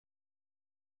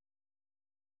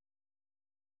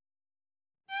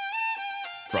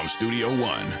From Studio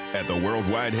One at the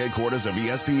worldwide headquarters of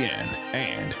ESPN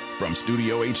and from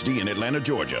Studio HD in Atlanta,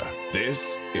 Georgia,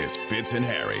 this is Fitz and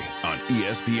Harry on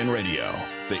ESPN Radio,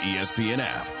 the ESPN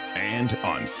app, and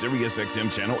on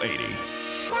SiriusXM Channel 80.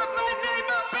 Put my name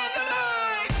up in the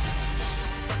line!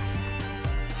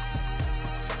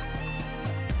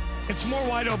 It's more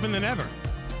wide open than ever.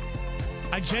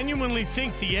 I genuinely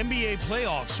think the NBA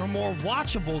playoffs are more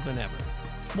watchable than ever,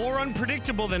 more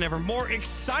unpredictable than ever, more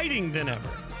exciting than ever.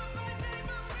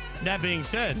 That being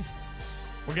said,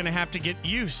 we're going to have to get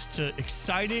used to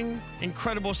exciting,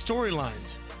 incredible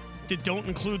storylines that don't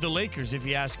include the Lakers, if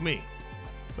you ask me.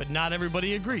 But not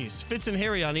everybody agrees. Fitz and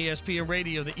Harry on ESPN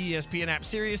Radio, the ESPN app,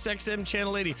 SiriusXM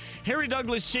Channel 80. Harry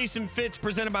Douglas, Jason Fitz,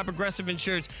 presented by Progressive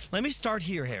Insurance. Let me start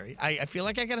here, Harry. I feel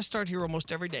like I got to start here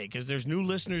almost every day because there's new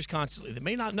listeners constantly that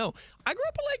may not know. I grew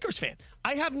up a Lakers fan.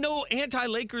 I have no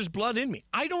anti-Lakers blood in me.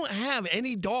 I don't have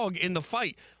any dog in the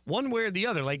fight, one way or the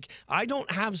other. Like, I don't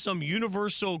have some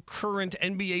universal current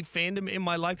NBA fandom in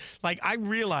my life. Like, I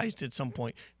realized at some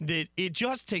point that it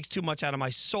just takes too much out of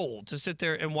my soul to sit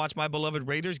there and watch my beloved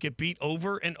Raiders get beat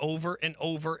over and over and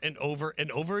over and over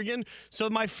and over again. So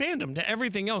my fandom to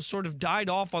everything else sort of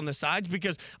died off on the sides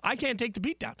because I can't take the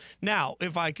beat down. Now,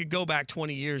 if I could go back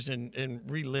 20 years and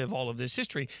relive all of this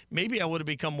history, maybe I would have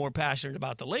become more passionate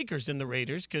about the Lakers than the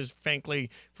Raiders because,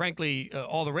 frankly,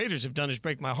 all the Raiders have done is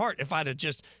break my heart. If I'd have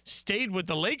just stayed with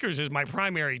the Lakers as my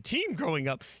primary team growing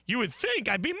up, you would think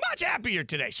I'd be much happier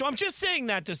today. So I'm just saying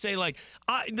that to say, like,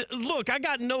 look, I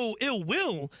got no ill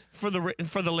will for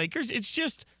the Lakers. It's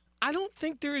just I don't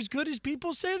think they're as good as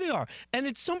people say they are. And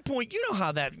at some point, you know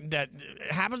how that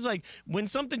happens. Like when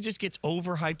something just gets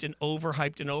overhyped and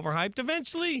overhyped and overhyped,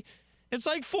 eventually it's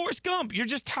like Forrest Gump. You're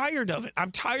just tired of it.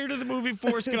 I'm tired of the movie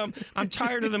Forrest Gump. I'm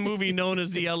tired of the movie known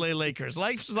as the L.A. Lakers.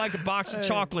 Life's like a box of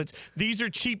chocolates. These are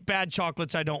cheap, bad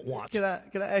chocolates I don't want. Can I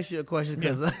ask you a question?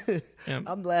 Because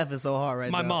I'm laughing so hard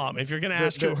right now. My mom. If you're going to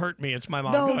ask who hurt me, it's my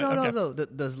mom. No.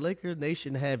 Does Laker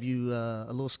Nation have you a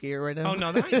little scared right now? Oh, no,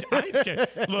 I ain't scared.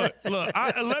 Look,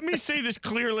 let me say this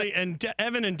clearly, and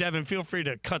Evan and Devin, feel free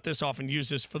to cut this off and use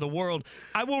this for the world.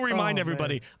 I will remind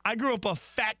everybody, man. I grew up a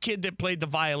fat kid that played the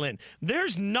violin.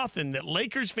 There's nothing that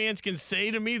Lakers fans can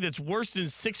say to me that's worse than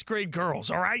sixth grade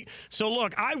girls, all right? So,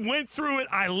 look, I went through it.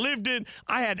 I lived it.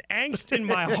 I had angst in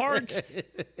my heart.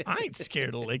 I ain't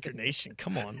scared of Laker Nation.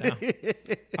 Come on now.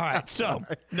 All right, so.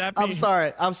 I'm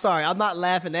sorry. I'm not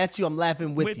laughing at you. I'm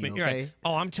laughing with you, me. okay? Right.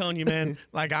 Oh, I'm telling you, man,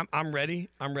 like, I'm ready.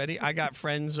 I got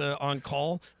friends on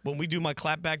call. When we do my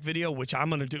clapback video, which I'm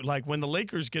going to do, like when the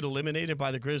Lakers get eliminated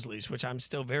by the Grizzlies, which I'm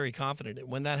still very confident in.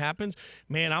 When that happens,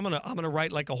 man, I'm gonna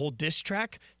write like a whole diss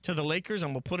track to the Lakers. I'm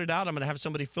gonna put it out. I'm gonna have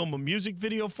somebody film a music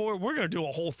video for it. We're gonna do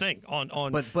a whole thing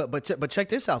on. But check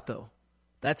this out though.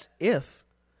 That's if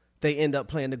they end up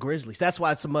playing the Grizzlies. That's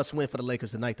why it's a must-win for the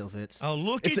Lakers tonight, though, Fitz. Oh,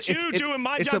 look at you doing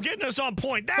my job, getting us on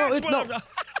point.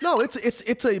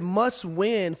 It's a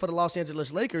must-win for the Los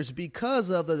Angeles Lakers because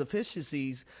of the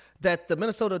deficiencies that the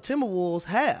Minnesota Timberwolves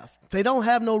have. They don't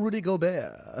have no Rudy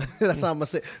Gobert. That's how I'm going to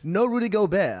say. No Rudy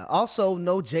Gobert. Also,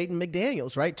 no Jaden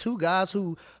McDaniels, right? Two guys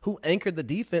who anchored the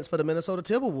defense for the Minnesota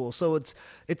Timberwolves. So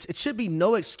it should be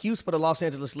no excuse for the Los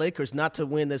Angeles Lakers not to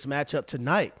win this matchup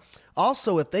tonight.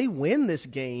 Also, if they win this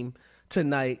game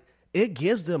tonight, it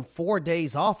gives them 4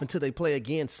 days off until they play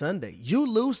again Sunday. You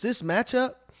lose this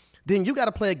matchup, then you got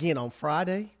to play again on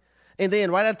Friday. And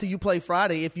then right after you play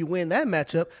Friday, if you win that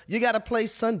matchup, you got to play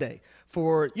Sunday.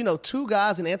 For, two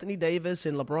guys in Anthony Davis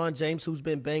and LeBron James, who's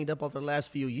been banged up over the last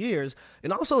few years,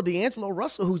 and also D'Angelo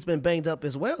Russell, who's been banged up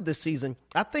as well this season,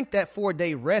 I think that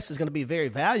 4-day rest is going to be very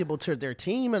valuable to their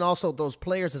team and also those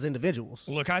players as individuals.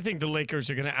 Look, I think the Lakers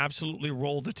are going to absolutely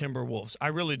roll the Timberwolves. I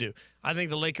really do. I think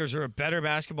the Lakers are a better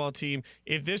basketball team.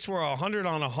 If this were 100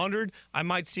 on 100, I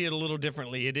might see it a little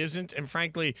differently. It isn't, and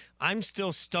frankly, I'm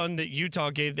still stunned that Utah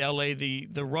gave the LA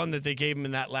the run that they gave them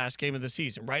in that last game of the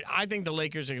season, right? I think the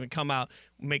Lakers are going to come out,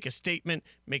 make a statement,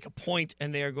 make a point,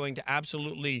 and they are going to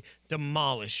absolutely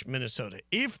demolish Minnesota.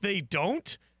 If they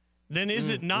don't, then is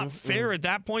it not fair at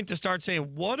that point to start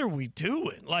saying, what are we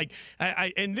doing? Like,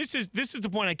 and this is the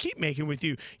point I keep making with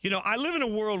you. I live in a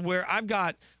world where I've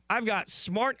got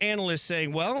smart analysts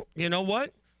saying, well, you know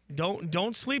what?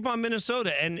 Don't sleep on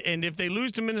Minnesota. And if they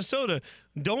lose to Minnesota,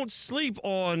 don't sleep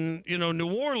on,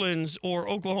 New Orleans or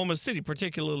Oklahoma City,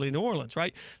 particularly New Orleans,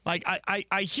 right? Like,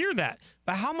 I hear that.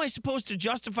 But how am I supposed to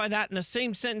justify that in the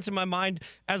same sentence in my mind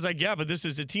as like, yeah, but this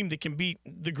is a team that can beat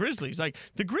the Grizzlies? Like,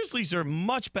 the Grizzlies are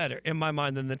much better in my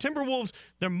mind than the Timberwolves.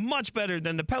 They're much better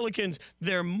than the Pelicans.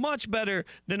 They're much better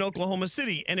than Oklahoma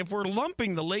City. And if we're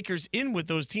lumping the Lakers in with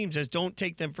those teams as don't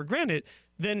take them for granted,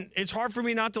 then it's hard for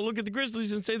me not to look at the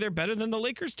Grizzlies and say they're better than the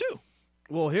Lakers too.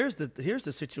 Well, here's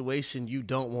the situation you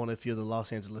don't want if you're the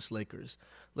Los Angeles Lakers.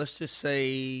 Let's just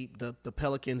say the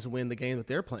Pelicans win the game that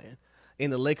they're playing,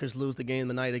 and the Lakers lose the game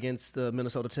tonight against the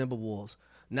Minnesota Timberwolves.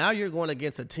 Now you're going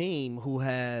against a team who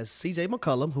has C.J.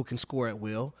 McCollum, who can score at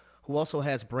will, who also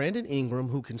has Brandon Ingram,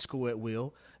 who can score at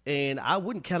will. And I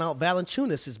wouldn't count out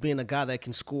Valanciunas as being a guy that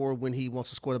can score when he wants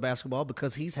to score the basketball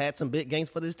because he's had some big games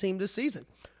for this team this season.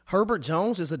 Herbert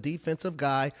Jones is a defensive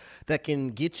guy that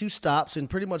can get you stops and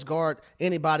pretty much guard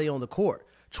anybody on the court.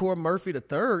 Troy Murphy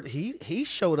III, he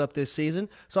showed up this season.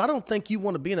 So I don't think you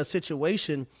want to be in a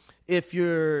situation if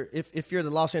you're the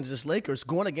Los Angeles Lakers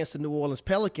going against the New Orleans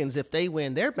Pelicans if they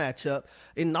win their matchup,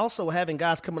 and also having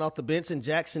guys coming off the bench and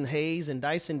Jackson Hayes and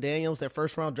Dyson Daniels, their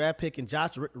first-round draft pick, and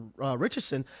Josh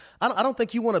Richardson. I don't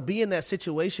think you want to be in that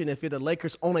situation if you're the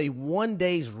Lakers on a 1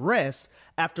 day's rest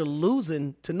after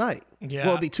losing tonight. Yeah.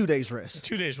 Well, it'll be 2 days rest.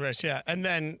 2 days rest, yeah. And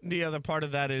then the other part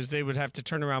of that is they would have to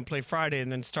turn around, play Friday,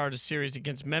 and then start a series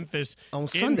against Memphis on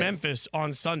Sunday. Memphis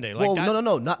on Sunday. Like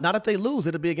no. Not if they lose.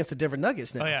 It'll be against the Denver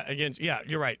Nuggets now. Oh, yeah,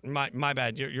 you're right. My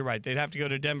bad. You're right. They'd have to go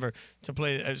to Denver to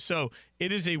play. So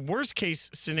it is a worst-case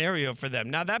scenario for them.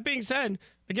 Now, that being said,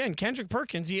 again, Kendrick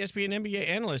Perkins, ESPN NBA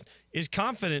analyst, is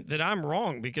confident that I'm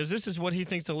wrong because this is what he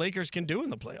thinks the Lakers can do in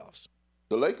the playoffs.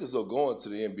 The Lakers are going to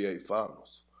the NBA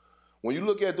Finals. When you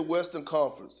look at the Western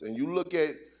Conference and you look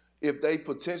at if they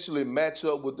potentially match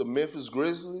up with the Memphis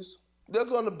Grizzlies, they're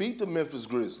going to beat the Memphis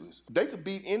Grizzlies. They could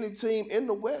beat any team in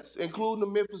the West, including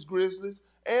the Memphis Grizzlies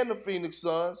and the Phoenix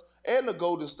Suns and the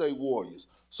Golden State Warriors.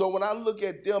 So when I look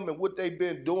at them and what they've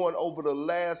been doing over the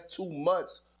last 2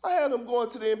 months, I had them going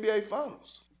to the NBA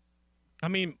Finals. I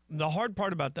mean, the hard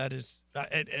part about that is,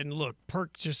 and look,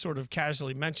 Perk just sort of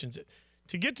casually mentions it.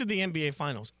 To get to the NBA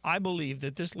Finals, I believe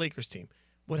that this Lakers team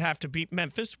would have to beat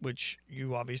Memphis, which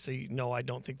you obviously know I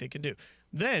don't think they can do.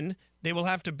 Then they will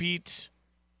have to beat,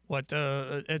 at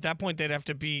that point they'd have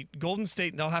to beat Golden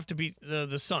State, and they'll have to beat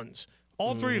the Suns.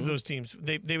 All three of those teams,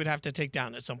 they would have to take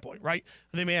down at some point, right?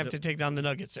 They may have to take down the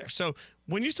Nuggets there. So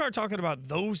when you start talking about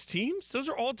those teams, those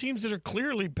are all teams that are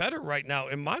clearly better right now,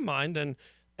 in my mind, than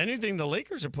anything the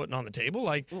Lakers are putting on the table.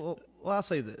 Well, I'll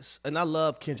say this, and I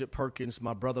love Kendrick Perkins.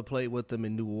 My brother played with them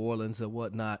in New Orleans and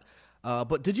whatnot.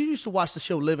 But did you used to watch the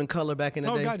show Living Color back in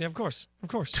the day? Oh, God, yeah, of course.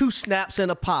 2 snaps and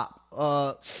a pop.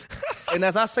 And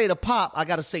as I say the pop, I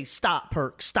got to say stop,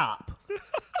 Perk, stop.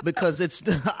 Because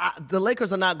the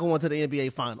Lakers are not going to the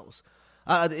NBA Finals.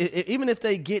 Even if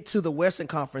they get to the Western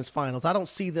Conference Finals, I don't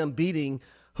see them beating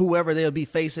whoever they'll be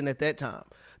facing at that time.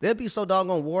 They'll be so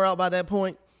doggone wore out by that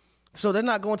point. So they're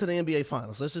not going to the NBA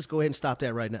Finals. Let's just go ahead and stop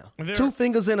that right now. 2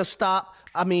 fingers in a stop.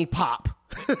 Pop.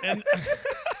 And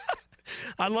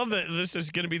I love that this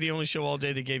is going to be the only show all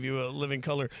day that gave you a Living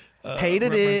Color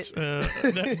Hated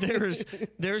reference.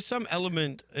 it. There's some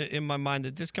element in my mind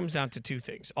that this comes down to 2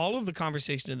 things. All of the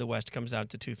conversation in the West comes down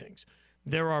to 2 things.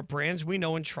 There are brands we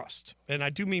know and trust, and I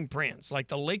do mean brands, like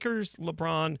the Lakers,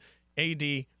 LeBron,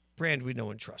 AD, brand we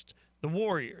know and trust. The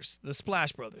Warriors, the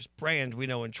Splash Brothers, brand we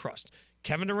know and trust.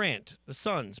 Kevin Durant, the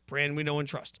Suns, brand we know and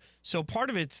trust. So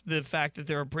part of it's the fact that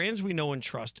there are brands we know and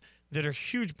trust that are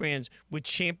huge brands with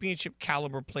championship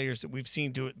caliber players that we've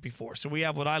seen do it before. So we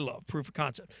have what I love, proof of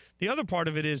concept. The other part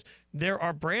of it is there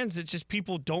are brands that just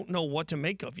people don't know what to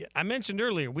make of yet. I mentioned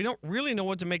earlier, we don't really know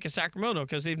what to make of Sacramento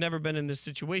because they've never been in this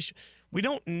situation. We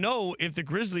don't know if the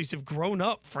Grizzlies have grown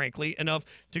up, frankly, enough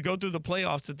to go through the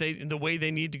playoffs the way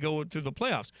they need to go through the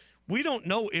playoffs. We don't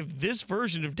know if this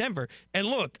version of Denver, and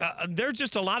look, there's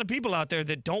just a lot of people out there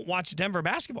that don't watch Denver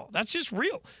basketball. That's just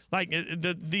real. Like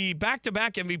the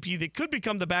back-to-back MVP that could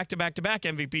become the back-to-back-to-back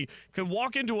MVP could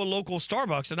walk into a local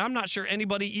Starbucks, and I'm not sure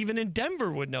anybody even in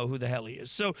Denver would know who the hell he is.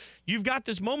 So you've got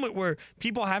this moment where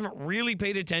people haven't really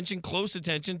paid close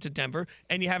attention to Denver,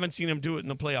 and you haven't seen them do it in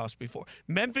the playoffs before.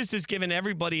 Memphis has given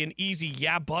everybody an easy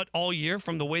yeah, but all year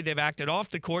from the way they've acted off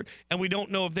the court, and we don't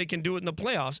know if they can do it in the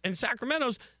playoffs. And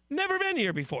Sacramento's never been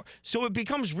here before. So it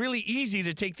becomes really easy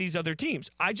to take these other teams.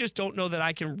 I just don't know that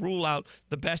I can rule out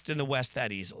the best in the West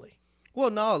that easily. Well,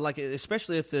 no,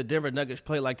 especially if the Denver Nuggets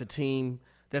play like the team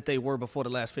that they were before the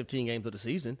last 15 games of the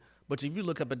season. But if you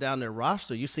look up and down their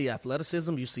roster, you see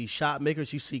athleticism, you see shot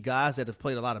makers, you see guys that have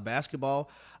played a lot of basketball.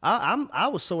 I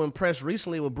was so impressed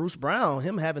recently with Bruce Brown,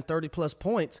 him having 30-plus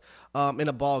points in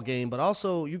a ball game. But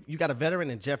also you got a veteran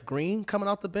in Jeff Green coming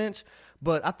off the bench.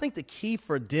 But I think the key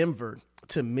for Denver,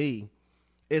 to me,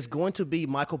 is going to be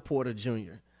Michael Porter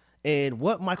Jr. and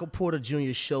what Michael Porter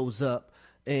Jr. shows up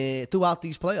throughout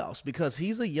these playoffs, because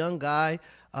he's a young guy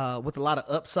with a lot of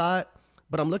upside.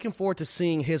 But I'm looking forward to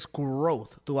seeing his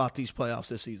growth throughout these playoffs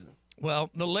this season. Well,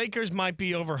 the Lakers might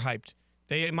be overhyped.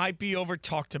 They might be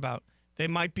over-talked about. They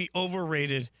might be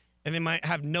overrated, and they might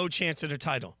have no chance at a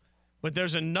title. But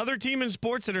there's another team in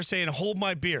sports that are saying, hold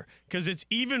my beer, because it's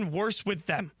even worse with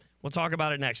them. We'll talk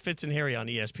about it next. Fitz and Harry on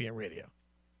ESPN Radio.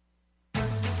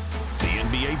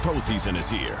 The NBA postseason is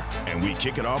here, and we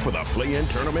kick it off with a play-in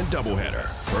tournament doubleheader.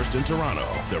 First in Toronto,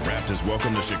 the Raptors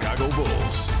welcome the Chicago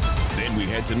Bulls. Then we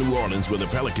head to New Orleans where the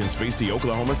Pelicans face the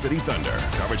Oklahoma City Thunder.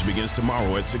 Coverage begins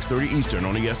tomorrow at 6:30 Eastern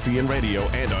on ESPN Radio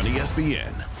and on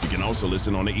ESPN. You can also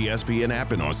listen on the ESPN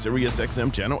app and on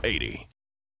SiriusXM Channel 80.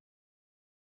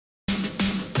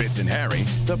 Fitz and Harry,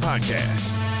 the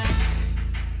podcast.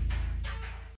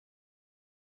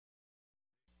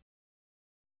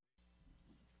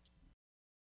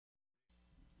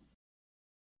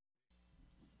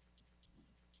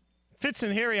 Fitz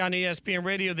and Harry on ESPN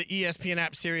Radio, the ESPN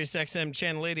app, SiriusXM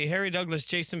Channel 80. Harry Douglas,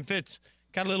 Jason Fitz.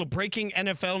 Got a little breaking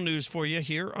NFL news for you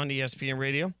here on ESPN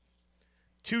Radio.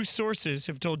 Two sources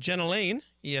have told Jenna Lane,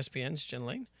 ESPN's Jenna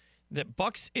Lane, that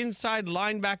Bucs inside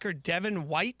linebacker Devin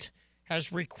White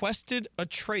has requested a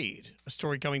trade. A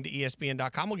story coming to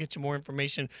ESPN.com. We'll get you more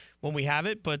information when we have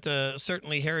it. But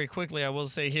certainly, Harry, quickly, I will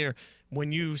say here,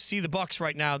 when you see the Bucs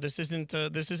right now, this isn't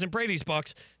Brady's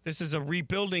Bucs. This is a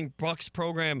rebuilding Bucs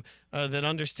program that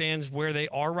understands where they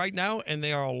are right now, and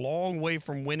they are a long way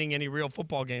from winning any real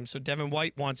football games. So Devin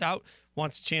White wants out,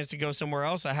 wants a chance to go somewhere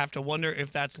else. I have to wonder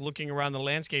if that's looking around the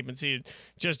landscape and see it.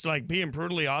 Just like being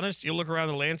brutally honest, you look around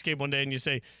the landscape one day and you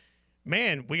say,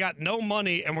 man, we got no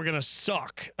money and we're going to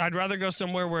suck. I'd rather go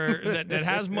somewhere where that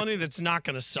has money that's not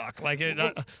going to suck. Like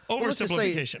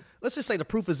oversimplification. Let's just say the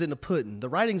proof is in the pudding. The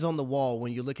writing's on the wall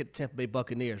when you look at the Tampa Bay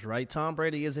Buccaneers, right? Tom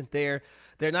Brady isn't there.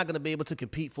 They're not going to be able to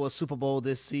compete for a Super Bowl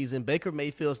this season. Baker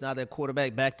Mayfield's now their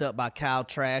quarterback, backed up by Kyle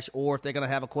Trask, or if they're going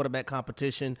to have a quarterback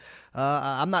competition.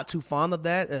 I'm not too fond of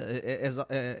that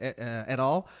at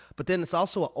all. But then it's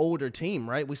also an older team,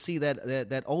 right? We see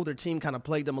that older team kind of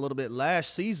plagued them a little bit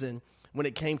last season when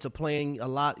it came to playing a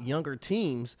lot younger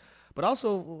teams. But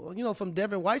also, from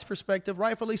Devin White's perspective,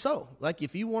 rightfully so. Like,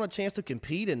 if you want a chance to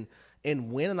compete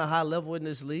and win at a high level in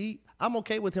this league, I'm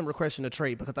okay with him requesting a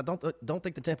trade, because I don't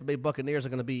think the Tampa Bay Buccaneers are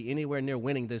going to be anywhere near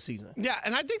winning this season. Yeah,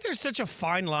 and I think there's such a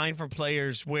fine line for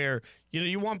players where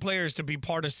you want players to be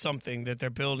part of something that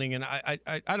they're building, and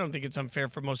I don't think it's unfair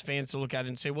for most fans to look at it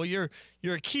and say, well, you're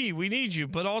a key, we need you.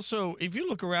 But also, if you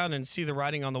look around and see the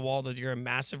writing on the wall that you're in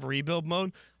massive rebuild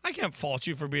mode, I can't fault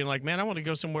you for being like, man, I want to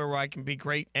go somewhere where I can be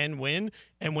great and win.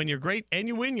 And when you're great and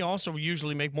you win, you also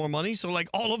usually make more money. So, like,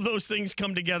 all of those things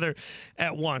come together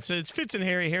at once. It's Fitz and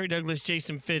Harry Douglas,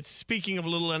 Jason Fitz. Speaking of a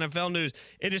little NFL news,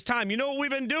 it is time. You know what we've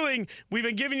been doing? We've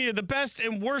been giving you the best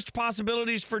and worst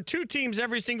possibilities for two teams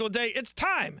every single day. It's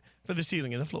time for the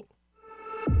ceiling and the floor.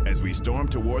 As we storm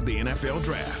toward the NFL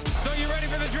draft. So you ready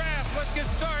for the draft? Let's get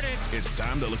started. It's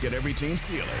time to look at every team's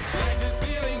ceiling. Like the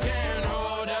ceiling can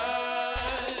hold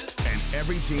us. And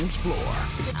every team's floor.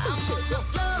 I'm on the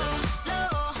floor.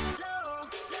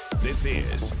 This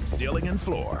is Ceiling and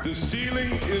Floor. The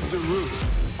ceiling is the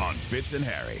roof. On Fitz and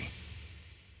Harry.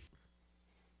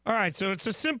 All right, so it's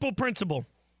a simple principle.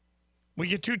 We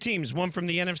get two teams, one from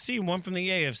the NFC and one from the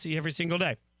AFC every single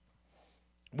day.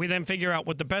 We then figure out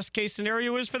what the best case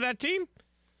scenario is for that team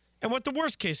and what the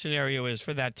worst case scenario is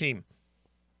for that team.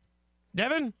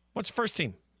 Devin, what's the first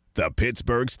team? The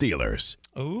Pittsburgh Steelers.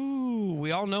 Ooh,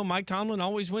 we all know Mike Tomlin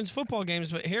always wins football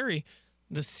games, but Harry,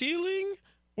 the ceiling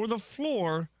or the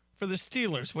floor for the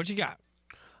Steelers? What you got?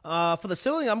 For the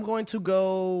ceiling, I'm going to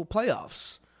go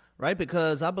playoffs, right?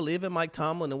 Because I believe in Mike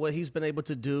Tomlin and what he's been able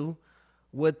to do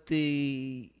with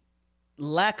the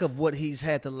lack of what he's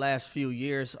had the last few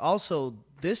years. Also,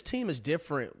 this team is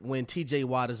different when TJ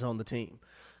Watt is on the team.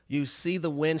 You see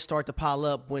the wins start to pile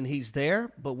up when he's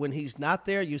there, but when he's not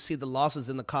there, you see the losses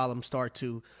in the column start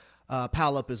to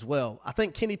pile up as well. I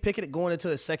think Kenny Pickett going into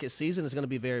his second season is going to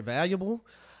be very valuable.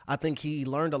 I think he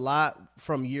learned a lot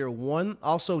from year one.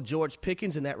 Also, George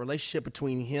Pickens and that relationship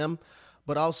between him,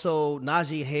 but also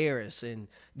Najee Harris and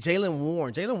Jaylen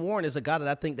Warren. Jaylen Warren is a guy that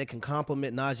I think that can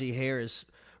complement Najee Harris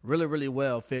really, really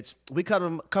well, Fitz. We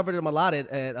covered him a lot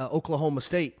at Oklahoma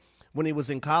State when he was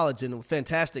in college, and a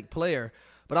fantastic player.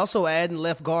 but also adding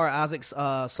left guard Isaac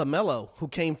Samelo, who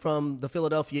came from the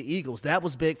Philadelphia Eagles. That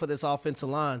was big for this offensive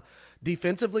line.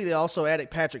 Defensively, they also added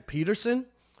Patrick Peterson,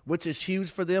 which is huge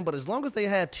for them. But as long as they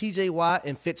have T.J. Watt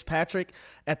and Fitzpatrick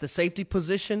at the safety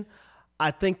position,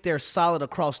 I think they're solid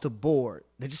across the board.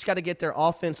 They just got to get their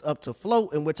offense up to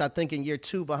float, in which I think in year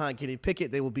 2 behind Kenny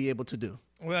Pickett, they will be able to do.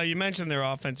 Well, you mentioned their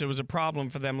offense. It was a problem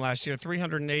for them last year.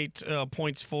 308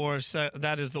 points for us.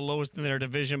 That is the lowest in their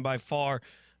division by far.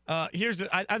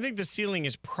 I think the ceiling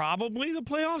is probably the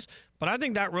playoffs, but I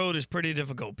think that road is pretty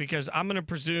difficult because I'm going to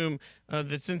presume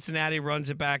that Cincinnati runs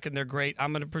it back and they're great.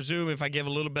 I'm going to presume, if I give a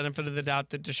little benefit of the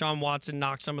doubt, that Deshaun Watson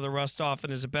knocks some of the rust off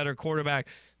and is a better quarterback.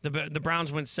 The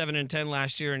Browns went 7-10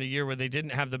 last year in a year where they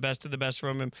didn't have the best of the best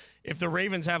from him. If the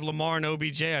Ravens have Lamar and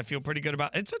OBJ, I feel pretty good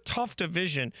about it. It's a tough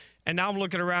division, and now I'm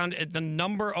looking around at the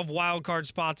number of wild card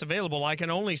spots available. I can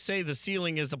only say the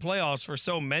ceiling is the playoffs for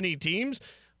so many teams.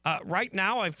 Right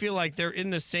now, I feel like they're in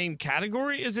the same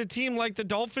category as a team like the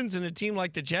Dolphins and a team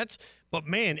like the Jets. But,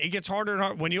 man, it gets harder and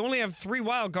harder. When you only have 3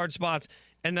 wild card spots,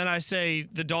 and then I say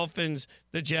the Dolphins,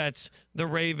 the Jets, the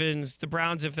Ravens, the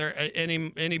Browns, if they're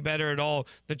any better at all,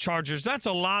 the Chargers, that's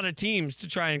a lot of teams to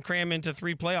try and cram into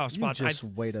 3 playoff spots. Just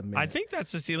wait a minute. I think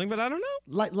that's the ceiling, but I don't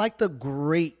know. Like the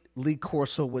great Lee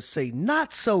Corso would say,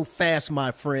 not so fast,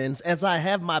 my friends, as I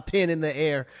have my pen in the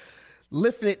air,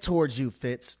 lifting it towards you,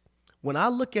 Fitz. When I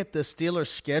look at the Steelers'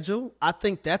 schedule, I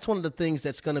think that's one of the things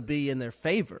that's going to be in their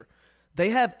favor. They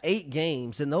have 8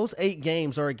 games, and those 8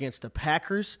 games are against the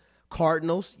Packers,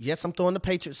 Cardinals. Yes, I'm throwing the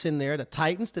Patriots in there. The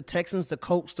Titans, the Texans, the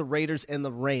Colts, the Raiders, and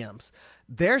the Rams.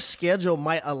 Their schedule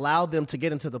might allow them to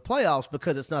get into the playoffs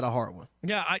because it's not a hard one.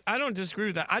 Yeah, I don't disagree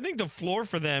with that. I think the floor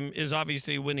for them is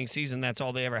obviously a winning season. That's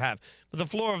all they ever have. But the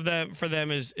floor for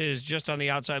them is just on the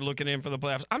outside looking in for the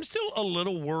playoffs. I'm still a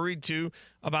little worried, too,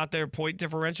 about their point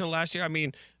differential last year. I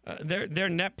mean, their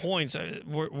net points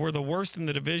were the worst in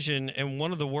the division and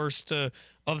one of the worst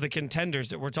of the contenders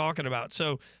that we're talking about.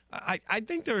 So I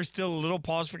think there is still a little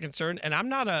pause for concern. And I'm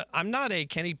not a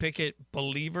Kenny Pickett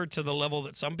believer to the level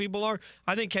that some people are.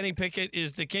 I think Kenny Pickett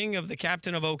is the king of the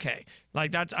captain of okay. I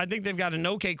think they've got an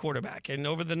okay quarterback, and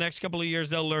over the next couple of years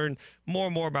they'll learn more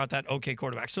and more about that okay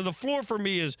quarterback. So the floor for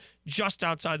me is just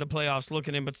outside the playoffs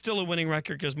looking in, but still a winning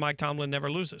record because Mike Tomlin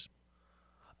never loses.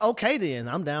 Okay, then.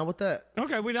 I'm down with that.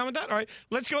 Okay, we down with that? All right.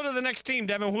 Let's go to the next team,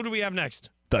 Devin. Who do we have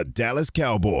next? The Dallas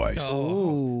Cowboys.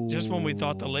 Oh, just when we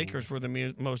thought the Lakers were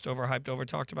the most overhyped,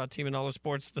 over-talked about team in all of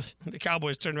sports, the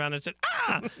Cowboys turned around and said,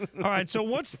 ah! All right, so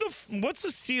what's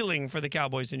the ceiling for the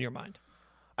Cowboys in your mind?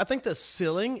 I think the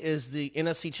ceiling is the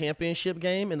NFC Championship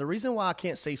game, and the reason why I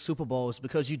can't say Super Bowl is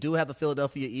because you do have the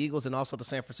Philadelphia Eagles and also the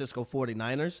San Francisco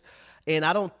 49ers, and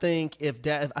I don't think if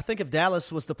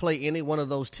Dallas was to play any one of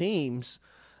those teams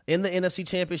in the NFC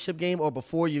Championship game or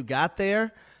before you got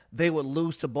there, they would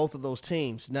lose to both of those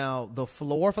teams. Now, the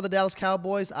floor for the Dallas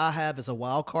Cowboys I have is a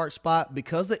wild card spot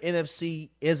because the NFC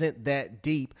isn't that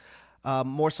deep,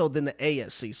 more so than the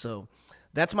AFC. So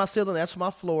that's my ceiling, that's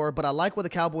my floor, but I like where the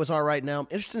Cowboys are right now. I'm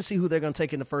interested to see who they're going to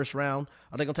take in the first round.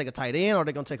 Are they going to take a tight end? Or are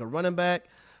they going to take a running back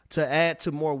to add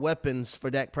to more weapons for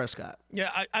Dak Prescott? Yeah,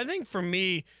 I think for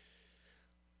me,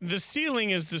 the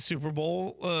ceiling is the Super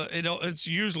Bowl. It's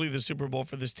usually the Super Bowl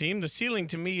for this team. The ceiling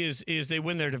to me is they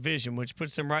win their division, which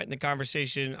puts them right in the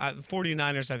conversation. The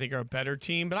 49ers, I think, are a better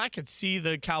team, but I could see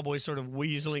the Cowboys sort of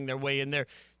weaseling their way in there.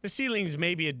 The ceiling is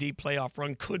maybe a deep playoff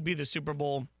run, could be the Super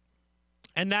Bowl.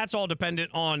 And that's all dependent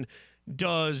on,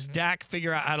 does Dak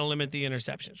figure out how to limit the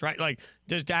interceptions, right? Like,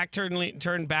 does Dak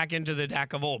turn back into the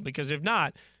Dak of old? Because if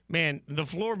not, man, the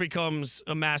floor becomes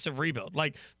a massive rebuild.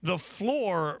 Like, the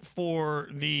floor for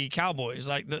the Cowboys,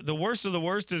 like, the worst of the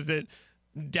worst is that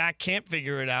Dak can't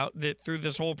figure it out, that through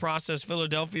this whole process,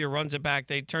 Philadelphia runs it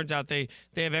back. Turns out they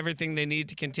have everything they need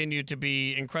to continue to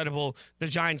be incredible. The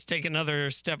Giants take another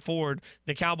step forward.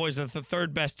 The Cowboys are the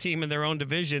third best team in their own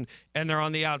division, and they're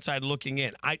on the outside looking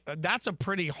in. That's a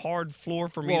pretty hard floor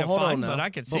for me to find, but I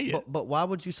could see it. But why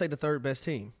would you say the third best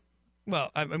team?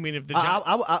 Well, I mean, if the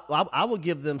I would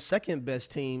give them second best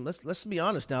team. Let's be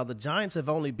honest now. The Giants have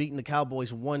only beaten the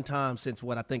Cowboys one time since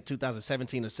I think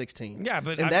 2017 or 16. Yeah,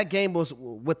 but that game was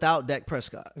without Dak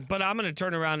Prescott. But I'm going to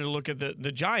turn around and look at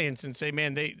the Giants and say,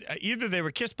 man, either they were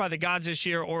kissed by the gods this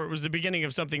year, or it was the beginning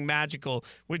of something magical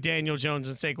with Daniel Jones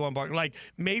and Saquon Barkley. Like,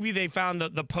 maybe they found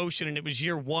the potion and it was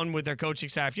year one with their coaching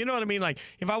staff. You know what I mean? Like,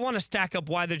 if I want to stack up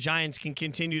why the Giants can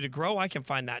continue to grow, I can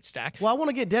find that stack. Well, I want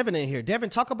to get Devin in here. Devin,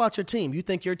 talk about your team. You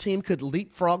think your team could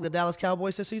leapfrog the Dallas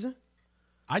Cowboys this season?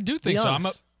 I do think so.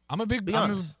 I'm a big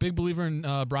believer in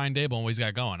Brian Daboll and what he's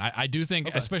got going. I do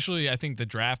think, especially I think the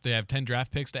draft, they have 10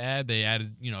 draft picks to add. They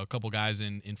added a couple guys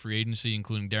in free agency,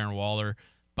 including Darren Waller,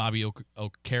 Bobby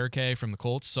Okereke from the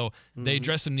Colts. So they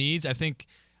address some needs. I think,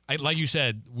 like you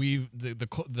said,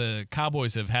 the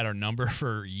Cowboys have had our number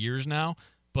for years now,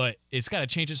 but it's got to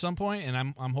change at some point, and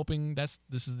I'm hoping this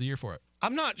is the year for it.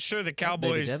 I'm not sure the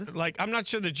Cowboys, I'm not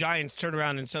sure the Giants turn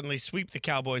around and suddenly sweep the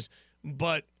Cowboys,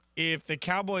 but if the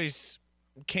Cowboys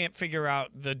can't figure out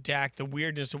the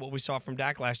weirdness of what we saw from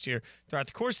Dak last year throughout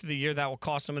the course of the year, that will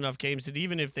cost them enough games that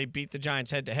even if they beat the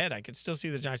Giants head-to-head, I could still see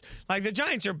the Giants. Like, the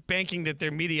Giants are banking that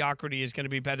their mediocrity is going to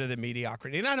be better than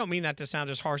mediocrity. And I don't mean that to sound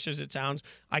as harsh as it sounds.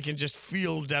 I can just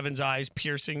feel Devin's eyes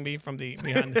piercing me from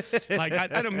behind. Like,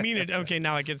 I don't mean it. Okay,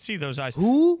 now I can see those eyes.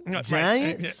 Who?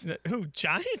 Giants? Right. Who?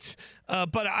 Giants?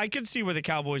 But I could see where the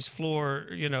Cowboys' floor,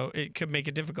 it could make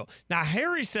it difficult. Now,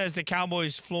 Harry says the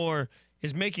Cowboys' floor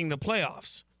is making the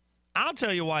playoffs. I'll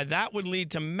tell you why that would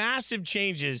lead to massive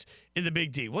changes in the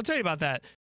Big D. We'll tell you about that.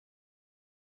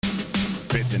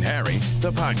 Fitz and Harry,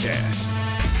 the podcast.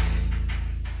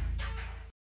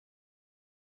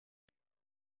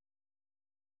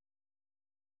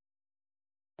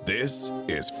 This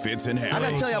is Fitz and Harry. I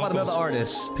gotta tell you about another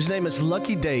artist. His name is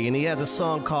Lucky Day, and he has a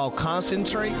song called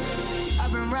Concentrate.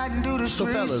 So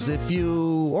fellas,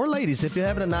 or ladies, if you're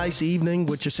having a nice evening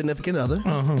with your significant other,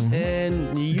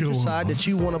 and you decide that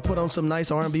you want to put on some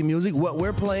nice R&B music, what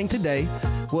we're playing today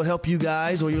will help you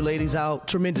guys or your ladies out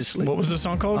tremendously. What was the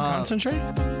song called? Concentrate?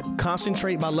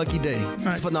 Concentrate by Lucky Day.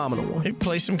 It's a phenomenal one. Hey,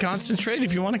 play some Concentrate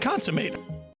if you want to consummate.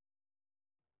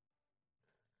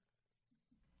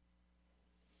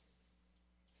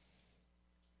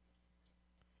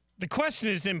 The question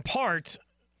is, in part,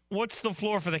 what's the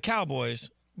floor for the Cowboys?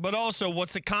 But also,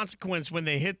 what's the consequence when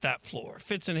they hit that floor?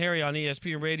 Fitz and Harry on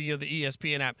ESPN Radio, the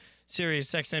ESPN app, Sirius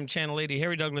XM Channel 80.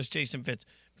 Harry Douglas, Jason Fitz.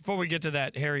 Before we get to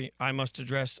that, Harry, I must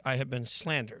address I have been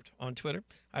slandered on Twitter.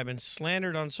 I've been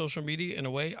slandered on social media in a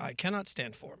way I cannot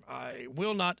stand for. I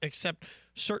will not accept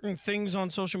certain things on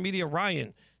social media.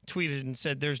 Ryan tweeted and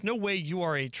said, "There's no way you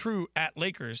are a true at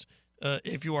Lakers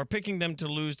if you are picking them to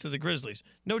lose to the Grizzlies.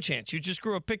 No chance. You just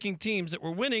grew up picking teams that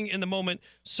were winning in the moment.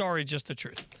 Sorry, just the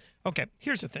truth." Okay,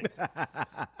 here's the thing.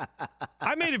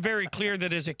 I made it very clear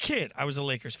that as a kid, I was a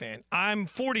Lakers fan. I'm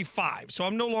 45, so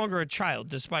I'm no longer a child,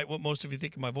 despite what most of you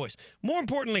think of my voice. More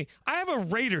importantly, I have a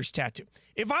Raiders tattoo.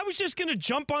 If I was just going to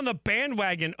jump on the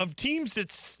bandwagon of teams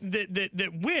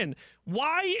that win,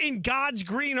 why in God's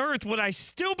green earth would I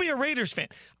still be a Raiders fan?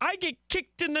 I get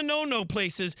kicked in the no-no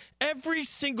places every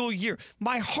single year.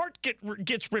 My heart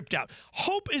gets ripped out.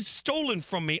 Hope is stolen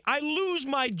from me. I lose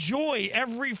my joy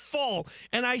every fall,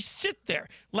 and I sit there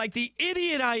like the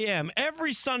idiot I am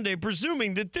every Sunday,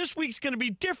 presuming that this week's going to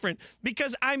be different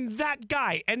because I'm that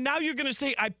guy. And now you're going to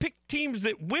say I pick teams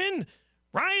that win?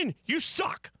 Ryan, you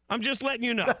suck. I'm just letting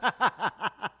you know.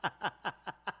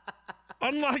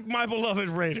 Unlike my beloved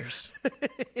Raiders.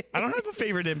 I don't have a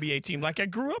favorite NBA team. Like, I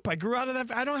grew out of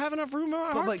that. I don't have enough room in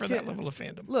my heart for that level of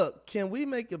fandom. Look, can we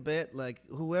make a bet, like,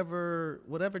 whatever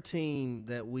team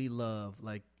that we love,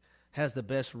 like, has the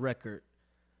best record,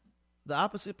 the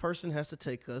opposite person has to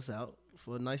take us out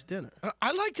for a nice dinner.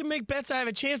 I like to make bets I have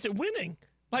a chance at winning.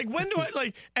 Like, when do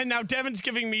I, and now Devin's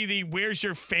giving me the where's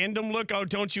your fandom look? Oh,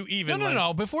 don't you even.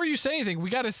 No. Before you say anything, we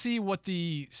got to see what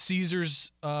the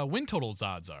Caesars win totals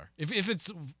odds are. If it's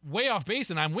way off base,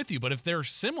 and I'm with you, but if they're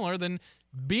similar, then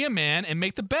be a man and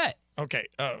make the bet. Okay,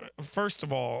 first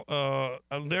of all,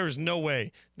 there's no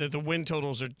way that the win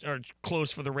totals are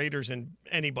close for the Raiders and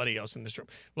anybody else in this room.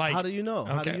 Like, how do you know?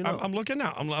 How do you know? I'm looking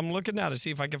now. I'm looking now to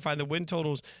see if I can find the win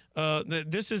totals.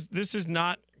 This is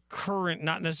not current,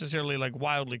 not necessarily like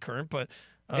wildly current, but.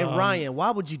 And Ryan,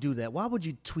 why would you do that? Why would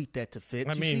you tweet that to Fitz?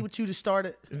 I mean, see what you just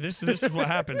started? This is what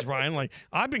happens, Ryan. Like,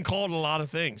 I've been called a lot of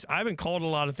things.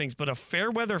 But a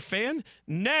fair weather fan?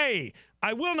 Nay.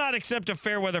 I will not accept a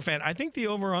fair weather fan. I think the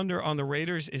over-under on the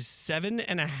Raiders is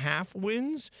 7.5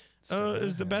 wins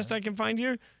is the best I can find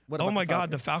here. Oh, my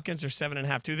God, the Falcons are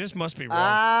 7.5, too. This must be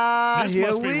wrong. This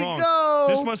must be wrong. Go.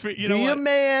 This must be, be a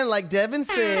man, like Devin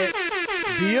said.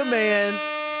 Be a man.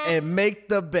 And make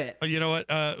the bet. You know what?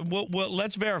 Well,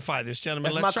 let's verify this,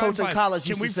 gentlemen. That's my coach in college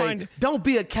used to say, don't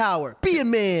be a coward. Be a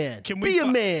man. Be a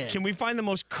man. Can we find the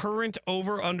most current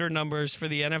over-under numbers for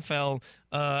the NFL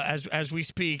as we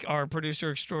speak? Our producer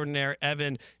extraordinaire,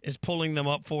 Evan, is pulling them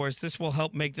up for us. This will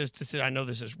help make this decision. I know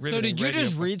this is riveting. So did you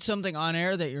just read something on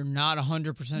air that you're not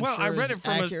 100% sure I read it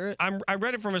from accurate? I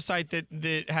read it from a site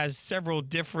that has several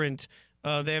different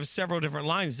they have several different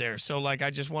lines there. So, like, I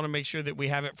just want to make sure that we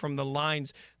have it from the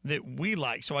lines that we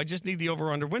like. So I just need the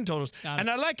over-under win totals. And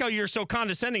I like how you're so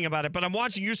condescending about it, but I'm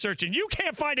watching you search, and you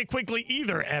can't find it quickly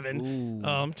either, Evan.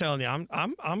 I'm telling you,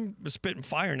 I'm spitting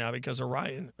fire now because of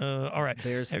Ryan. All right.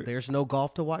 There's no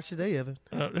golf to watch today, Evan.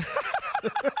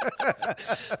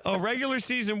 Regular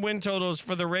season win totals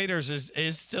for the Raiders is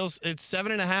still it's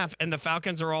 7.5, and the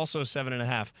Falcons are also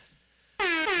 7.5.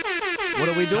 What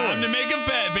are we doing? Time to make a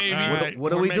bet, baby. All right,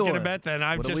 what are We're we making doing? a bet then.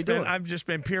 I've What are we just been doing? I've just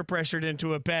been peer pressured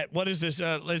into a bet. What is this?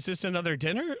 Is this another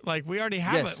dinner? Like we already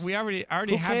have Yes. it. We already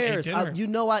Who have cares? a dinner. You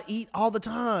know I eat all the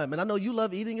time, and I know you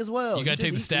love eating as well. You gotta just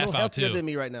take the eat a staff little out, healthier too. than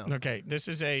me right now. Okay, this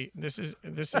is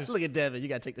Look at Devin. You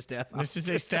gotta take the staff out. this is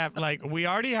a staff. Like we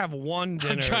already have one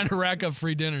dinner. I'm trying to rack up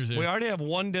free dinners here. We already have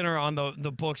one dinner on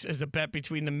the books as a bet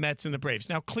between the Mets and the Braves.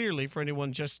 Now, clearly, for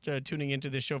anyone just tuning into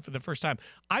this show for the first time,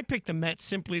 I picked the Mets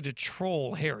simply to troll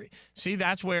Harry. See,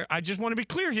 that's where I just want to be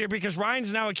clear here because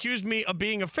Ryan's now accused me of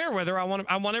being a fair weather. I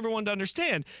want everyone to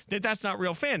understand that that's not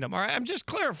real fandom. All right, I'm just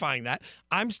clarifying that.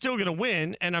 I'm still going to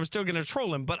win and I'm still going to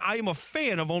troll him, but I am a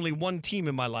fan of only one team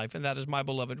in my life, and that is my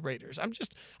beloved Raiders. I'm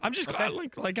just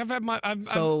like I've had my I've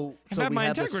had my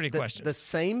integrity question. The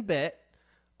same bet.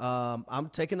 I'm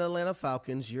taking the Atlanta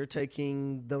Falcons. You're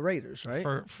taking the Raiders,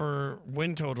 right? For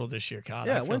win total this year. God,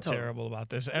 Yeah, I feel win total. terrible about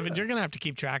this. Evan, you're gonna have to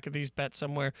keep track of these bets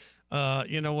somewhere.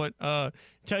 You know what?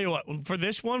 Tell you what. For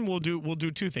this one, we'll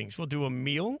do two things. We'll do a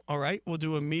meal. All right, we'll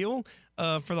do a meal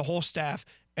for the whole staff,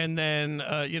 and then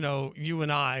you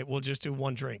and I will just do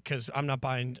one drink because I'm not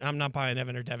buying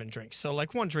Evan or Devin drinks. So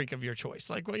like one drink of your choice.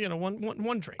 Like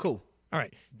one drink. Cool. All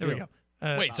right, there we Deal. go.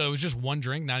 Wait, so it was just one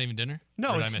drink, not even dinner? No,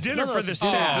 Or did I it's miss it? dinner No, for it's the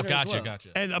dinner. staff. Oh, gotcha, well. gotcha.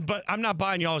 And but I'm not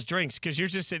buying y'all's drinks because you're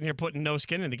just sitting here putting no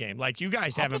skin in the game. Like you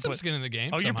guys I'll haven't put some put skin in the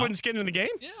game. Oh, you're somehow. putting skin in the game?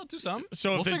 Yeah, I'll do some.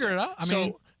 So we'll if it's- figure it out. I so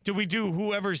mean, do we do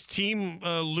whoever's team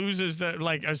loses that?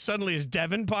 Like suddenly is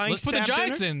Devin buying? let's put the staff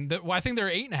Giants dinner? in. Well, I think they're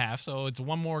 8.5, so it's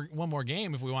one more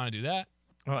game if we want to do that.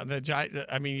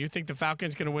 I mean, you think the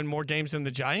Falcons going to win more games than the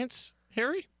Giants,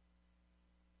 Harry?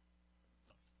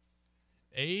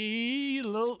 A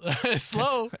little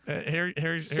slow.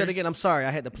 Harry's Say it again. I'm sorry.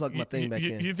 I had to plug my thing back in.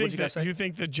 You What'd think you guys say? you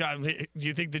think do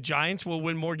you think the Giants will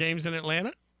win more games than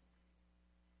Atlanta?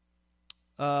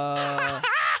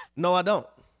 No, I don't.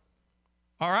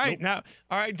 All right, now,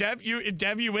 all right, Dev,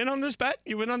 you win on this bet?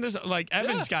 You win on this? Like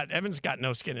Evan's got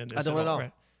no skin in this. I don't at all.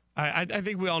 Right? I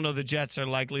think we all know the Jets are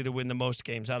likely to win the most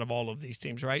games out of all of these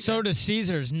teams, right? So does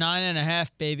Caesars, 9.5,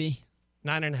 baby.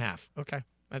 9.5. Okay.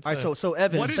 That's, All right, so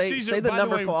Evan, what is say Caesar- the by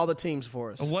number way, for all the teams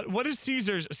for us. What is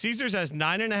Caesars? Caesars has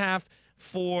 9.5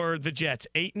 for the Jets,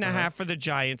 8.5 for the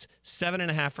Giants,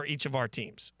 7.5 for each of our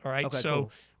teams. All right. Okay, so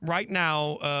cool. right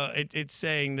now, it's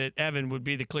saying that Evan would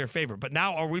be the clear favorite. But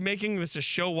now, are we making this a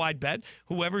show-wide bet?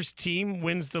 Whoever's team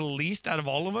wins the least out of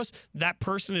all of us, that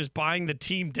person is buying the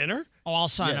team dinner. Oh, I'll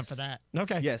sign Yes. up for that.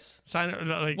 Okay. Yes. Sign up.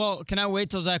 Like, Well, can I wait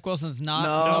till Zach Wilson's not?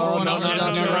 No, number no, one no, on no, the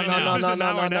no, team no, right no, now? This is a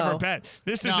now or never no. bet.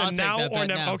 This is No, a I'll take now that or bet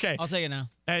never. now. Okay. I'll take it now.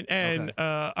 And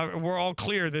we're all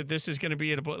clear that this is going to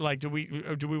be at a like. Do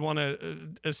we want to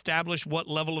establish what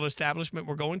level of establishment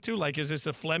we're going to? Like, is this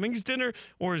a Fleming's dinner,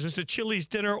 or is this a Chili's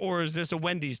dinner, or is this a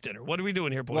Wendy's dinner? What are we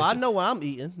doing here, boys? Well, I know what I'm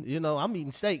eating. I'm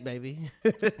eating steak, baby.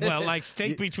 Well, like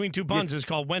steak between two buns is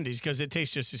called Wendy's because it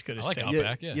tastes just as good as I like steak.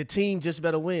 Outback. Yeah. Your team just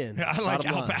better win. I like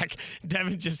Bottom line. Outback.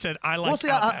 Devin just said I like Well, see,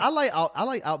 Outback. I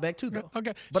like Outback too, though.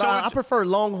 Okay, but so I it's- prefer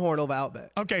Longhorn over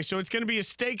Outback. Okay, so it's going to be a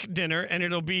steak dinner, and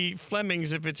it'll be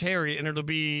Fleming's if it's Harry, and it'll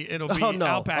be Oh no!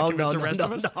 Outback oh if no! it's the no, rest no,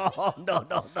 of us.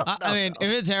 no! I mean,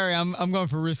 if it's Harry, I'm going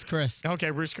for Ruth Chris. Okay,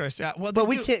 Bruce Chris. Yeah, well, But they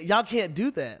we do- can't. Y'all can't do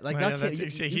that. Like Well, y'all yeah, can't.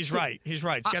 that's- you he's can't- right. He's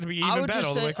right. It's got to be I even would bet just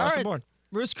all the way say, across all the right, board.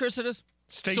 Ruth Chris it is.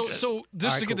 Steaks, So just All to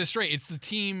right, get cool. this straight, it's the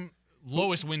team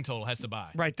lowest win total has to buy.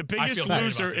 right. The I biggest feel great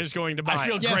loser about this. is going to buy. I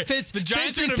feel it. Yeah, great. Fitz- the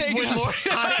Giants Fitz are is going to taking win us-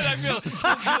 more.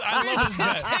 I love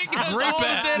this bet. Great all the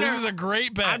bet. dinner. This is a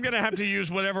great bet. I'm going to have to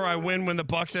use whatever I win when the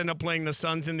Bucks end up playing the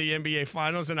Suns in the NBA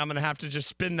Finals, and I'm going to have to just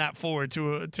spin that forward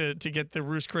to get the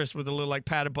Roast Chris with a little like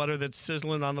pat of butter that's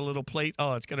sizzling on the little plate.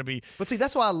 Oh, it's going to be. But see,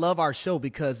 that's why I love our show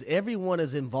because everyone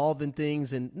is involved in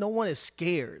things and no one is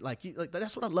scared. Like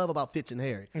that's what I love about Fitz and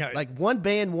Harry. Yeah. Like one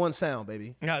band, one sound,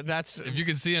 baby. Yeah, that's. if you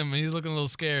can see him, he's looking a little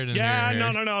scared in Yeah,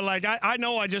 here. no. Like I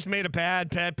know I just made a bad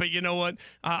bet, but you know what?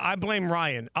 I blame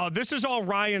Ryan. This is all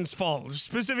Ryan's fault.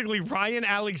 Specifically, Ryan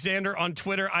Alexander on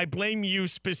Twitter. I blame you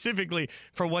specifically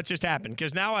for what just happened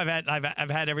because now I've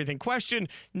had everything questioned.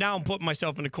 Now I'm putting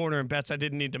myself in a corner in bets I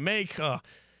didn't need to make. All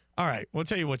right, we'll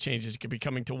tell you what changes could be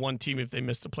coming to one team if they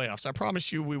miss the playoffs. I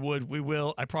promise you we would. We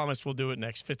will. I promise we'll do it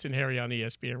next. Fitz and Harry on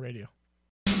ESPN Radio.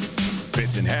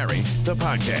 Fitz and Harry, the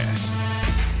podcast.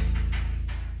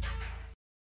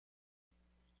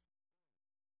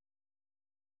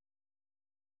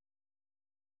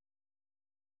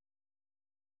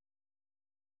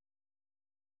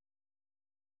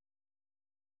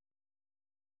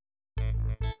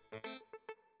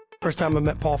 First time I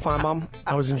met Paul Feinbaum,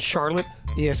 I was in Charlotte,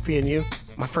 ESPNU,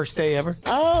 my first day ever.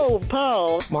 Oh,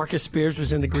 Paul. Marcus Spears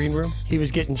was in the green room. He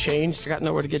was getting changed. I got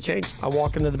nowhere to get changed. I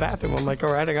walk into the bathroom. I'm like,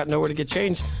 all right, I got nowhere to get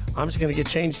changed. I'm just going to get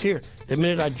changed here. The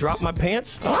minute I drop my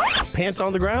pants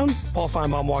on the ground, Paul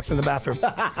Feinbaum walks in the bathroom.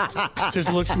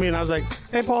 Just looks at me and I was like,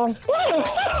 hey, Paul.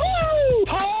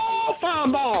 Paul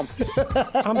Feinbaum.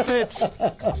 I'm Fitz.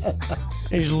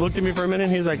 And he just looked at me for a minute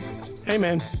and he's like, hey,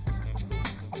 man.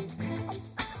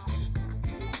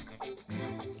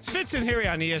 Fitz and Harry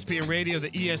on ESPN Radio,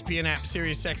 the ESPN app,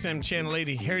 Sirius XM Channel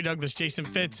 80. Harry Douglas, Jason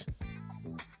Fitz.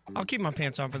 I'll keep my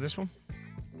pants on for this one.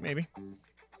 Maybe. All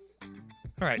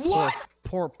right. What?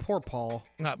 Poor Paul.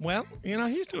 Well,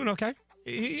 he's doing okay.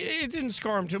 It didn't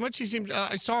scar him too much. He seemed.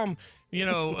 I saw him,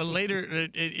 later,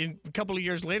 a couple of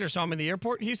years later, saw him in the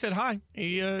airport. He said hi.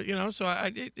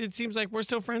 So it seems like we're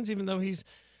still friends, even though he's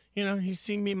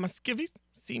seen me in my skivvies.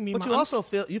 But you also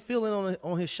feel in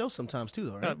on his show sometimes too,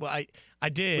 though, right? Well, I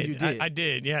did. You did. I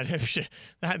did. Yeah,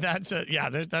 that's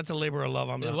a labor of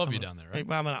love. They love you down there, right?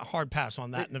 I'm a hard pass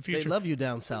on that in the future. They love you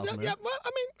down south, Yeah, man. yeah, well,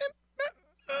 I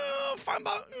mean, fine,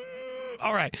 but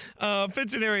all right.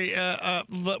 Fitz and Harry,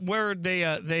 where they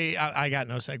I got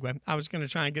no segue. I was going to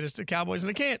try and get us to the Cowboys, and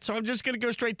I can't, so I'm just going to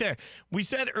go straight there. We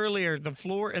said earlier the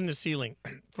floor and the ceiling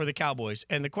for the Cowboys,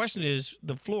 and the question is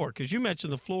the floor, because you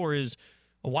mentioned the floor is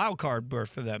a wild card berth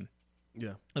for them.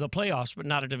 Yeah. The playoffs, but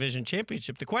not a division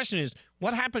championship. The question is,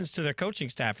 what happens to their coaching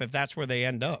staff if that's where they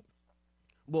end up?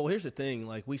 Well, here's the thing.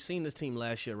 Like, we seen this team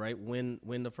last year, right? Win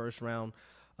the first round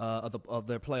of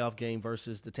their playoff game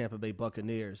versus the Tampa Bay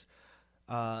Buccaneers.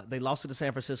 They lost to the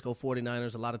San Francisco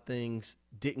 49ers. A lot of things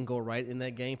didn't go right in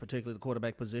that game, particularly the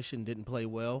quarterback position didn't play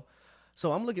well.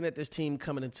 So I'm looking at this team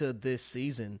coming into this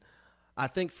season. I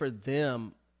think for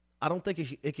them, I don't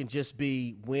think it can just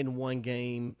be win one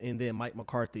game and then Mike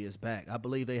McCarthy is back. I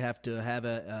believe they have to have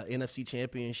a NFC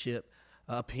Championship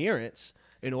appearance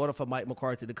in order for Mike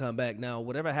McCarthy to come back. Now,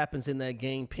 whatever happens in that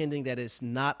game, pending that it's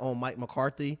not on Mike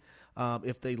McCarthy,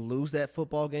 if they lose that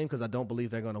football game, because I don't believe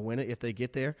they're going to win it if they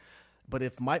get there. But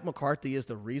if Mike McCarthy is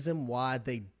the reason why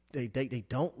they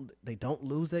don't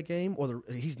lose that game, or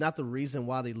he's not the reason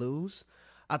why they lose,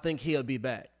 I think he'll be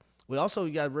back. We also,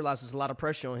 you got to realize there's a lot of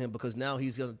pressure on him because now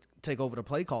he's going to take over the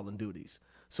play calling duties.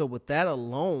 So with that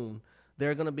alone,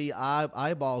 there are going to be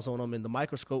eyeballs on him, and the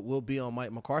microscope will be on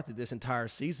Mike McCarthy this entire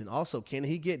season. Also, can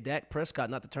he get Dak Prescott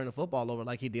not to turn the football over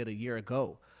like he did a year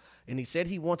ago? And he said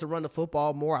he wanted to run the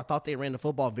football more. I thought they ran the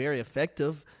football very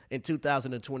effective in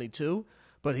 2022,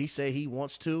 but he said he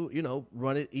wants to,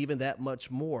 run it even that much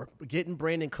more. Getting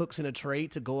Brandon Cooks in a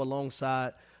trade to go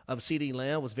alongside of CeeDee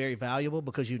Lamb was very valuable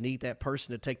because you need that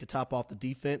person to take the top off the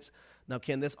defense. Now,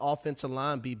 can this offensive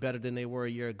line be better than they were a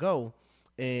year ago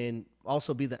and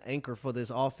also be the anchor for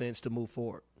this offense to move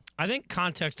forward? I think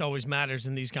context always matters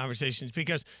in these conversations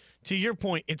because, to your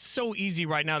point, it's so easy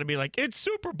right now to be like, it's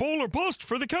Super Bowl or bust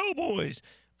for the Cowboys.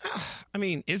 I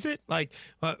mean, is it? Like,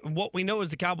 what we know is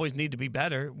the Cowboys need to be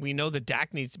better. We know that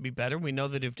Dak needs to be better. We know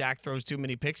that if Dak throws too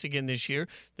many picks again this year,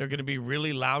 there are going to be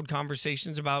really loud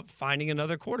conversations about finding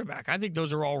another quarterback. I think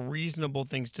those are all reasonable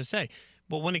things to say.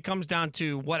 But when it comes down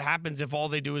to what happens if all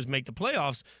they do is make the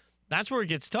playoffs, that's where it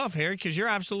gets tough, Harry, because you're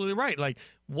absolutely right. Like,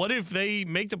 what if they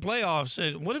make the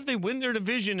playoffs? What if they win their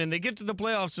division and they get to the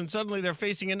playoffs and suddenly they're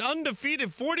facing an undefeated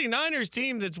 49ers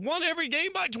team that's won every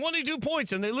game by 22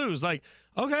 points and they lose? Like,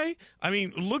 okay. I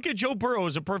mean, look at Joe Burrow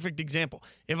as a perfect example.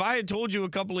 If I had told you a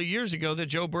couple of years ago that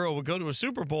Joe Burrow would go to a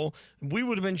Super Bowl, we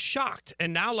would have been shocked.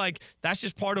 And now, that's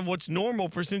just part of what's normal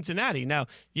for Cincinnati. Now,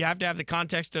 you have to have the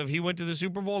context of he went to the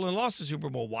Super Bowl and lost the Super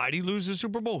Bowl. Why did he lose the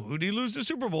Super Bowl? Who did he lose the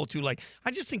Super Bowl to?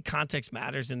 I just think context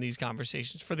matters in these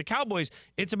conversations. For the Cowboys,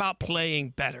 it's about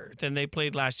playing better than they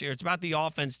played last year. It's about the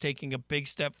offense taking a big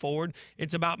step forward.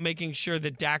 It's about making sure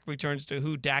that Dak returns to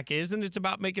who Dak is, and it's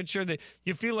about making sure that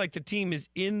you feel like the team is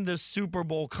in the Super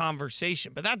Bowl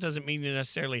conversation. But that doesn't mean you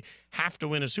necessarily have to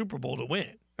win a Super Bowl to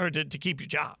win or to keep your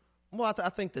job. Well, I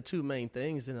think the two main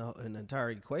things in the entire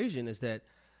equation is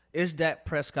Dak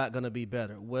Prescott going to be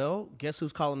better? Well, guess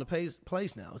who's calling the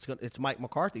plays now? It's Mike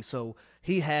McCarthy. So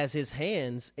he has his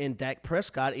hands in Dak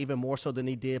Prescott even more so than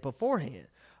he did beforehand.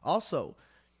 Also,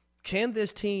 can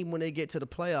this team, when they get to the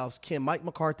playoffs, can Mike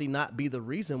McCarthy not be the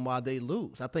reason why they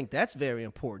lose? I think that's very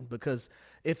important because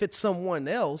if it's someone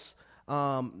else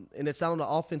and it's not on the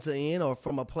offensive end or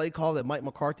from a play call that Mike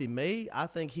McCarthy made, I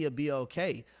think he'll be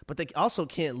okay. But they also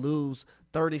can't lose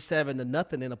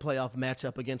 37-0 in a playoff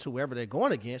matchup against whoever they're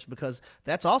going against because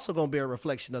that's also going to be a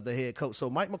reflection of the head coach. So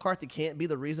Mike McCarthy can't be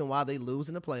the reason why they lose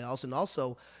in the playoffs. And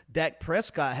also Dak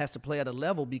Prescott has to play at a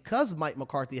level because Mike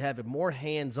McCarthy having more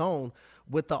hands-on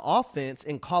with the offense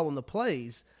and calling the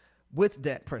plays. with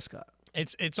Dak Prescott.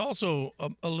 It's also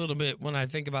a little bit when I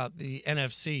think about the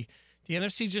NFC. The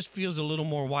NFC just feels a little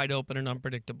more wide open and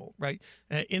unpredictable, right?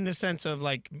 In the sense of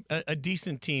like a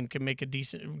decent team can make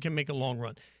a long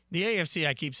run. The AFC,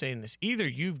 I keep saying this, either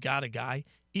you've got a guy,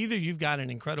 either you've got an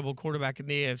incredible quarterback in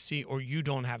the AFC or you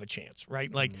don't have a chance, right?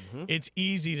 Like it's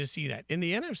easy to see that. In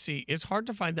the NFC, it's hard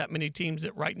to find that many teams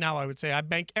that right now I would say I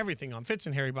bank everything on. Fitz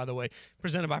and Harry, by the way,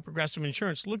 presented by Progressive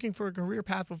Insurance. Looking for a career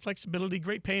path with flexibility,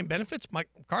 great pay and benefits? Mike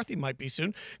McCarthy might be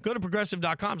soon. Go to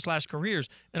progressive.com/careers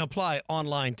and apply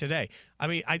online today. I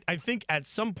mean, I think at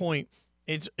some point,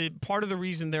 part of the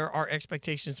reason there are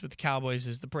expectations with the Cowboys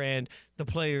is the brand, the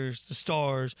players, the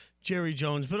stars, Jerry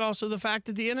Jones, but also the fact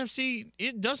that the NFC,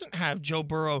 it doesn't have Joe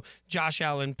Burrow, Josh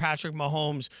Allen, Patrick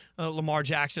Mahomes, Lamar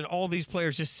Jackson, all these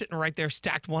players just sitting right there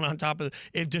stacked one on top of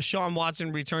if Deshaun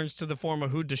Watson returns to the form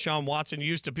of who Deshaun Watson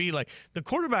used to be. Like the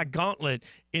quarterback gauntlet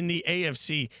in the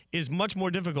AFC is much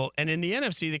more difficult. And in the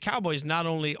NFC, the Cowboys not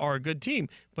only are a good team,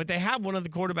 but they have one of the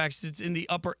quarterbacks that's in the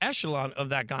upper echelon of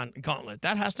that gauntlet.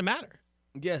 That has to matter.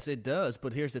 Yes, it does.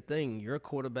 But here's the thing. Your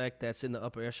quarterback that's in the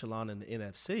upper echelon in the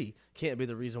NFC can't be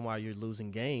the reason why you're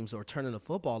losing games or turning the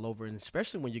football over, and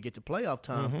especially when you get to playoff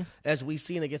time, as we've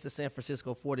seen against the San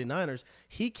Francisco 49ers,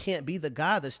 he can't be the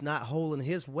guy that's not holding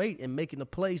his weight and making the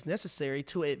plays necessary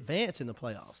to advance in the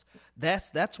playoffs.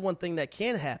 That's one thing that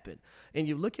can happen. And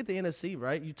you look at the NFC,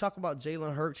 right? You talk about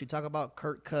Jalen Hurts. You talk about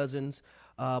Kirk Cousins.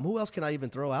 Who else can I even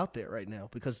throw out there right now?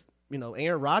 Because,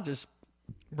 Aaron Rodgers –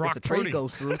 Brock if the trade Purdy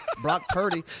goes through, Brock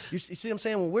Purdy. You see what I'm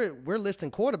saying? When we're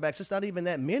listing quarterbacks, it's not even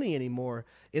that many anymore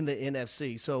in the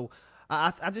NFC. So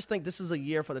I just think this is a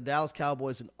year for the Dallas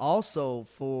Cowboys and also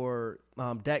for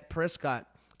Dak Prescott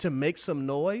to make some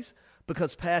noise,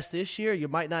 because past this year, you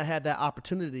might not have that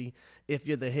opportunity if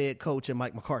you're the head coach and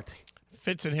Mike McCarthy.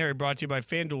 Fitz and Harry brought to you by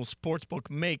FanDuel Sportsbook.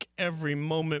 Make every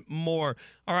moment more.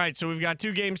 All right, so we've got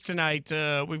two games tonight.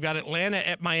 We've got Atlanta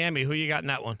at Miami. Who you got in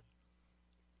that one?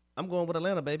 I'm going with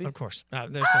Atlanta, baby. Of course.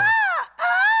 There's no.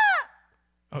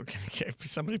 Okay.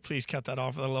 Somebody please cut that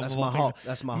off for the love That's of all my things. hawk.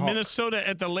 That's my hawk. Minnesota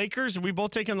at the Lakers. Are we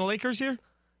both taking the Lakers here?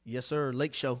 Yes, sir.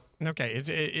 Lake Show. Okay.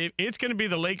 It's going to be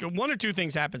the Lakers. One or two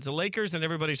things happens. The Lakers and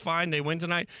everybody's fine. They win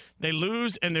tonight. They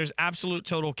lose, and there's absolute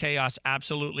total chaos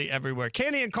absolutely everywhere.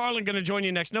 Kenny and Carlin going to join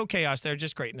you next. No chaos there,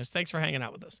 just greatness. Thanks for hanging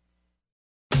out with us.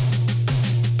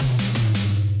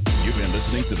 You've been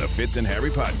listening to the Fitz and Harry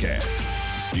podcast.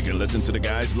 You can listen to the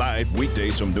guys live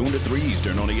weekdays from noon to 3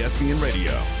 Eastern on ESPN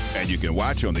Radio. And you can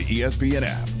watch on the ESPN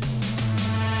app.